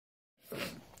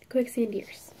Quicksand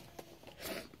Years.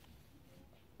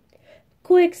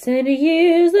 Quicksand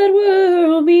years that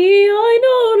whirl me, I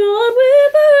know not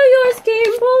whither your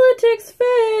scheme politics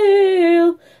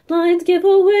fail. Lines give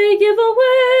away,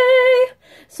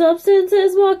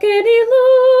 substances mock and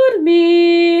elude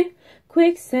me.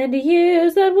 Quicksand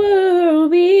years that whirl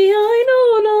me, I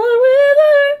know not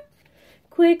whither.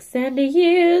 Quicksand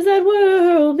years that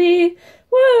whirl me,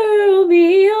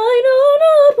 I know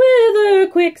not whither.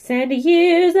 Quicksand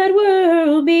years that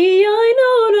whirl me, I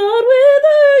know not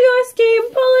whither. Your scheme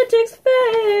politics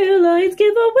fail, lines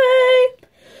give away.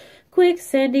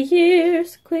 Quicksand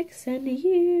years, quicksand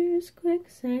years,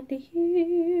 quicksand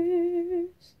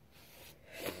years.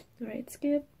 Alright,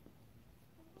 skip.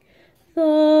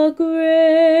 The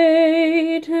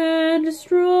great and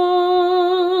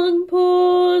strong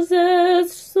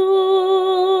possessed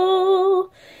soul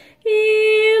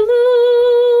eludes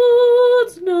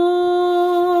not.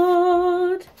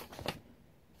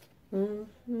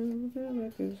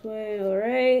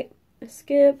 Alright,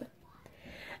 skip.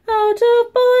 Out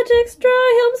of politics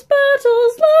triumphs